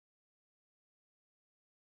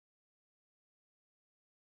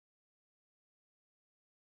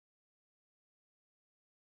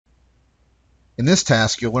In this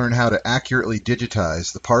task, you'll learn how to accurately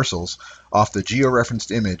digitize the parcels off the georeferenced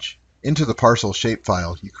image into the parcel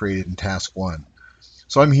shapefile you created in Task 1.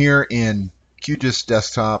 So I'm here in QGIS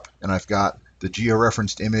Desktop, and I've got the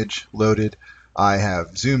georeferenced image loaded. I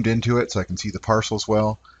have zoomed into it so I can see the parcels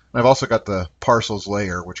well. And I've also got the parcels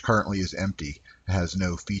layer, which currently is empty. It has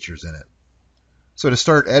no features in it. So to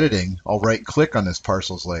start editing, I'll right-click on this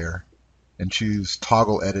parcels layer and choose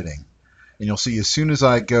Toggle Editing. And you'll see as soon as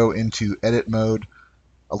I go into edit mode,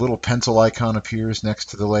 a little pencil icon appears next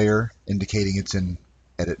to the layer indicating it's in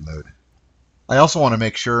edit mode. I also want to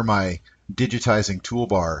make sure my digitizing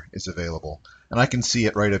toolbar is available, and I can see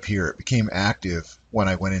it right up here. It became active when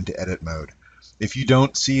I went into edit mode. If you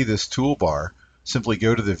don't see this toolbar, simply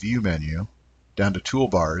go to the View menu, down to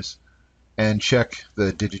Toolbars, and check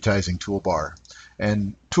the digitizing toolbar.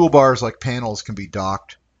 And toolbars like panels can be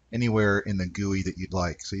docked anywhere in the GUI that you'd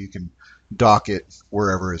like, so you can dock it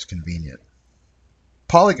wherever is convenient.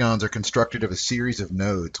 Polygons are constructed of a series of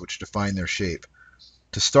nodes which define their shape.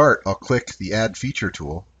 To start, I'll click the Add Feature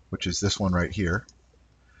tool, which is this one right here,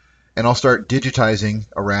 and I'll start digitizing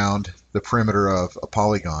around the perimeter of a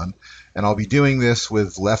polygon, and I'll be doing this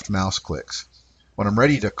with left mouse clicks. When I'm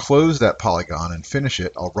ready to close that polygon and finish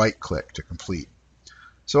it, I'll right-click to complete.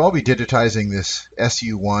 So I'll be digitizing this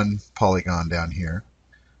SU1 polygon down here.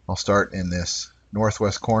 I'll start in this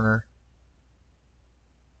northwest corner,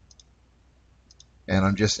 and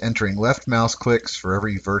I'm just entering left mouse clicks for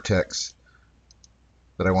every vertex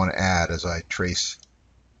that I want to add as I trace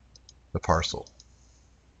the parcel.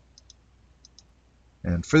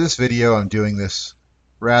 And for this video, I'm doing this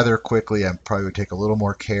rather quickly. I probably would take a little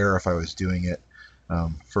more care if I was doing it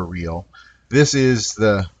for real. This is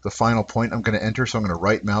the final point I'm going to enter, so I'm going to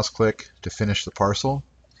right mouse click to finish the parcel.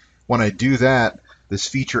 When I do that, this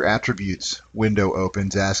feature attributes window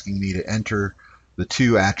opens asking me to enter the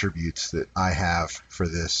two attributes that I have for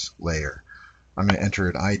this layer. I'm going to enter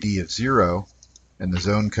an ID of 0, and the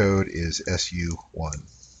zone code is SU1.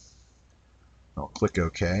 I'll click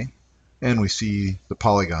OK, and we see the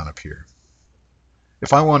polygon appear.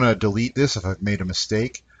 If I want to delete this, if I've made a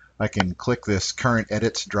mistake, I can click this Current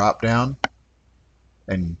Edits drop-down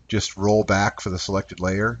and just roll back for the selected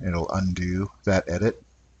layer, and it'll undo that edit.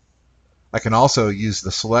 I can also use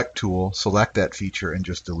the Select tool, select that feature, and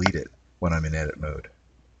just delete it when I'm in edit mode.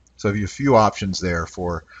 So I have a few options there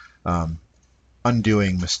for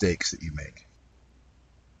undoing mistakes that you make.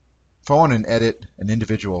 If I want to edit an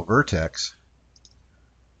individual vertex,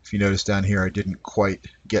 if you notice down here I didn't quite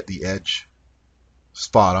get the edge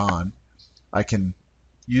spot on, I can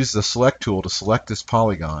use the Select tool to select this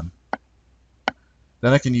polygon.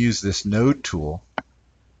 Then I can use this Node tool,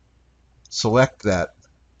 select that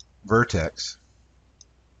vertex,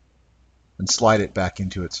 and slide it back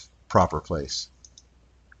into its proper place.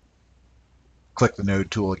 Click the Node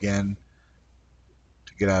tool again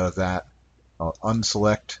to get out of that. I'll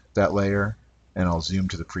unselect that layer, and I'll zoom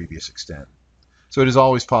to the previous extent. So it is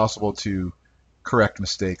always possible to correct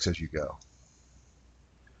mistakes as you go.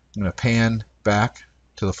 I'm going to pan back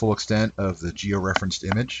to the full extent of the georeferenced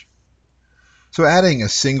image. So adding a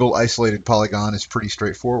single isolated polygon is pretty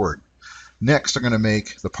straightforward. Next, I'm going to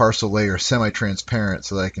make the parcel layer semi-transparent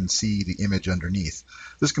so that I can see the image underneath.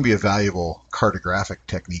 This can be a valuable cartographic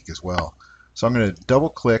technique as well. So I'm going to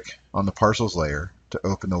double-click on the parcels layer to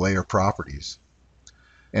open the layer properties.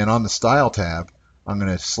 And on the Style tab, I'm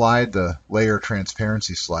going to slide the layer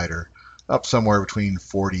transparency slider up somewhere between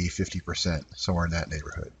 40–50%, somewhere in that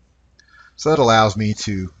neighborhood. So that allows me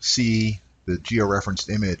to see the georeferenced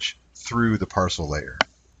image through the parcel layer.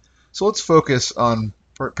 So let's focus on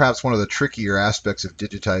perhaps one of the trickier aspects of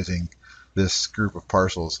digitizing this group of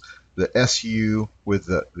parcels, the SU with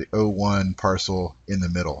the O1 parcel in the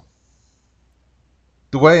middle.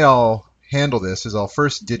 The way I'll handle this is I'll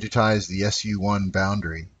first digitize the SU1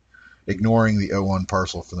 boundary, ignoring the O1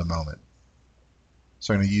 parcel for the moment.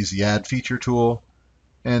 So I'm going to use the Add Feature tool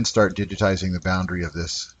and start digitizing the boundary of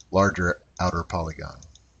this larger outer polygon.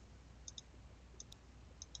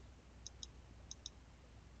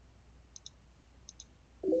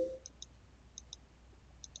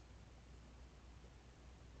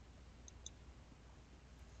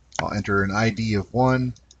 I'll enter an ID of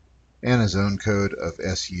 1 and a zone code of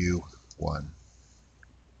SU1.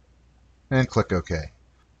 And click OK.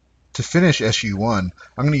 To finish SU1, I'm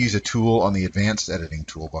going to use a tool on the Advanced Editing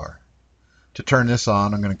toolbar. To turn this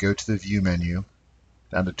on, I'm going to go to the View menu,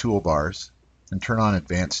 down to Toolbars, and turn on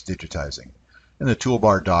Advanced Digitizing. And the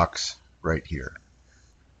toolbar docks right here.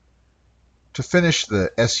 To finish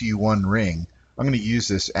the SU1 ring, I'm going to use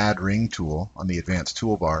this Add Ring tool on the Advanced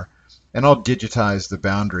toolbar, and I'll digitize the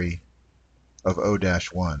boundary of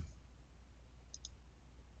O-1.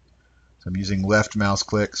 So I'm using left mouse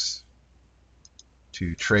clicks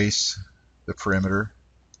to trace the perimeter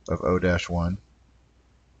of O-1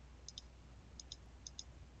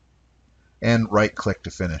 and right click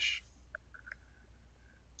to finish.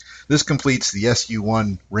 This completes the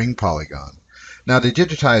SU1 ring polygon. Now to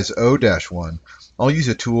digitize O-1, I'll use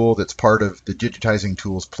a tool that's part of the Digitizing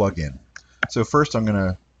Tools plugin. So first I'm going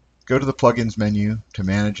to go to the Plugins menu to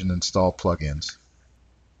manage and install plugins.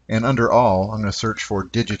 And under All, I'm going to search for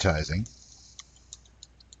Digitizing.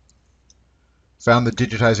 Found the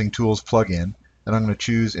Digitizing Tools plugin, and I'm going to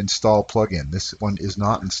choose Install Plugin. This one is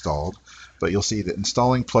not installed, but you'll see that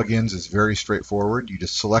installing plugins is very straightforward. You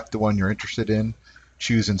just select the one you're interested in,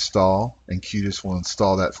 choose Install, and QGIS will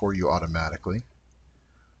install that for you automatically.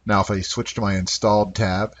 Now if I switch to my Installed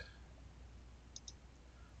tab,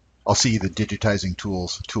 I'll see the Digitizing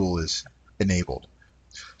Tools tool is enabled.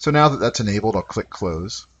 So now that that's enabled, I'll click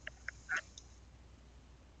Close.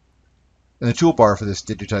 And the toolbar for this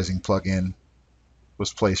digitizing plugin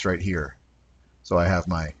was placed right here. So I have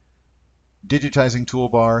my digitizing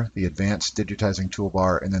toolbar, the advanced digitizing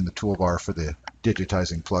toolbar, and then the toolbar for the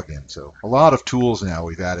digitizing plugin. So a lot of tools now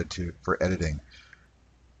we've added for editing.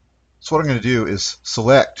 So what I'm going to do is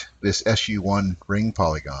select this SU1 ring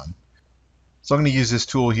polygon. So I'm going to use this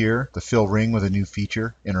tool here, the Fill Ring with a New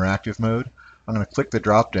Feature, Interactive Mode. I'm going to click the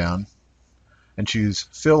drop down and choose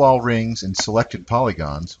Fill All Rings in Selected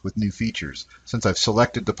Polygons with New Features. Since I've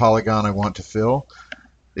selected the polygon I want to fill,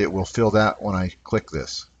 it will fill that when I click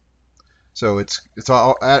this. So it's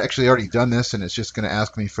actually already done this, and it's just going to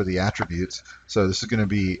ask me for the attributes. So this is going to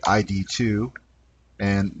be ID2,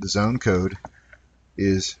 and the zone code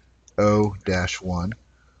is O-1.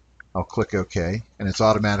 I'll click OK, and it's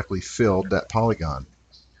automatically filled that polygon.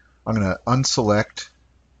 I'm going to unselect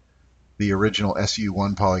the original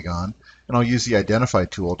SU1 polygon, and I'll use the Identify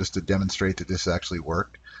tool just to demonstrate that this actually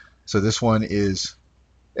worked. So this one is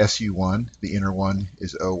SU1, the inner one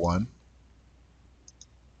is O1.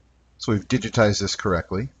 So we've digitized this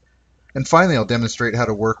correctly. And finally, I'll demonstrate how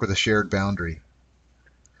to work with a shared boundary.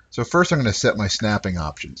 So first I'm going to set my snapping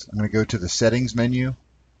options. I'm going to go to the Settings menu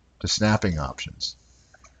to Snapping Options.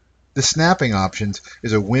 The Snapping Options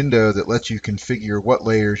is a window that lets you configure what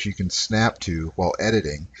layers you can snap to while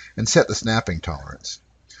editing and set the snapping tolerance.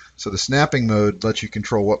 So the snapping mode lets you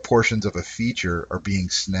control what portions of a feature are being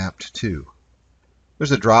snapped to.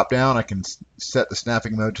 There's a drop down. I can set the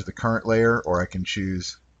snapping mode to the current layer, or I can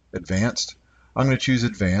choose Advanced. I'm going to choose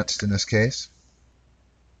Advanced in this case.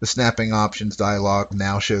 The Snapping Options dialog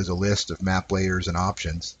now shows a list of map layers and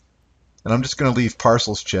options. And I'm just going to leave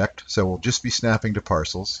parcels checked, so we'll just be snapping to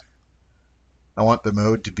parcels. I want the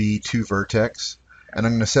mode to be to vertex, and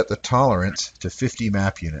I'm going to set the tolerance to 50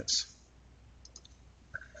 map units.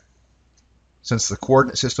 Since the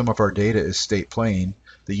coordinate system of our data is state plane,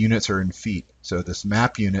 the units are in feet. So this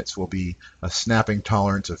map units will be a snapping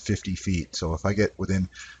tolerance of 50 feet. So if I get within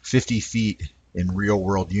 50 feet in real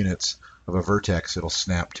world units of a vertex, it'll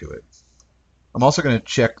snap to it. I'm also going to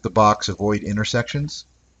check the box Avoid Intersections,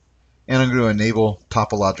 and I'm going to enable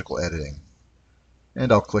topological editing.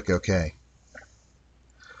 And I'll click OK.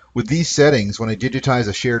 With these settings, when I digitize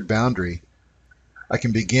a shared boundary, I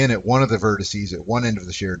can begin at one of the vertices at one end of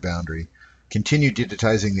the shared boundary, continue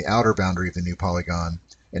digitizing the outer boundary of the new polygon,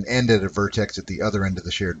 and end at a vertex at the other end of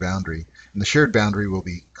the shared boundary. And the shared boundary will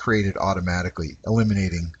be created automatically,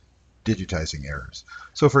 eliminating digitizing errors.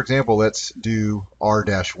 So for example, let's do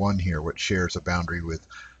R-1 here, which shares a boundary with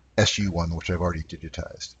SU1, which I've already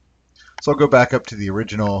digitized. So I'll go back up to the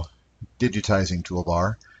original digitizing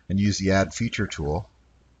toolbar and use the Add Feature tool.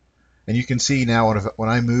 And you can see now when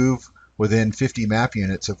I move within 50 map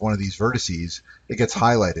units of one of these vertices, it gets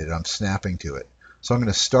highlighted. I'm snapping to it. So I'm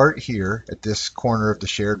going to start here at this corner of the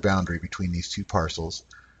shared boundary between these two parcels.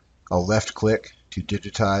 I'll left click to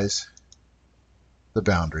digitize the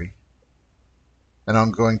boundary. And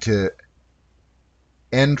I'm going to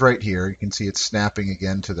end right here. You can see it's snapping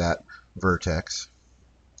again to that vertex.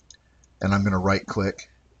 And I'm going to right click.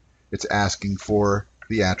 It's asking for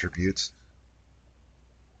the attributes.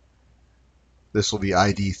 This will be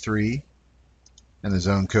ID3, and the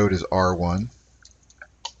zone code is R1.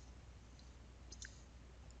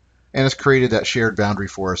 And it's created that shared boundary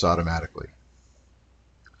for us automatically.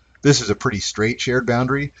 This is a pretty straight shared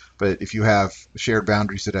boundary, but if you have shared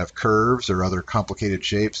boundaries that have curves or other complicated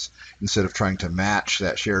shapes, instead of trying to match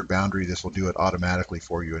that shared boundary, this will do it automatically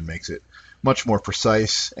for you and makes it much more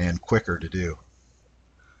precise and quicker to do.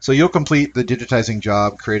 So you'll complete the digitizing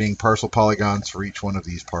job creating parcel polygons for each one of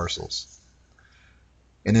these parcels.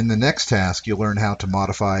 And in the next task, you'll learn how to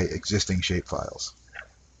modify existing shapefiles.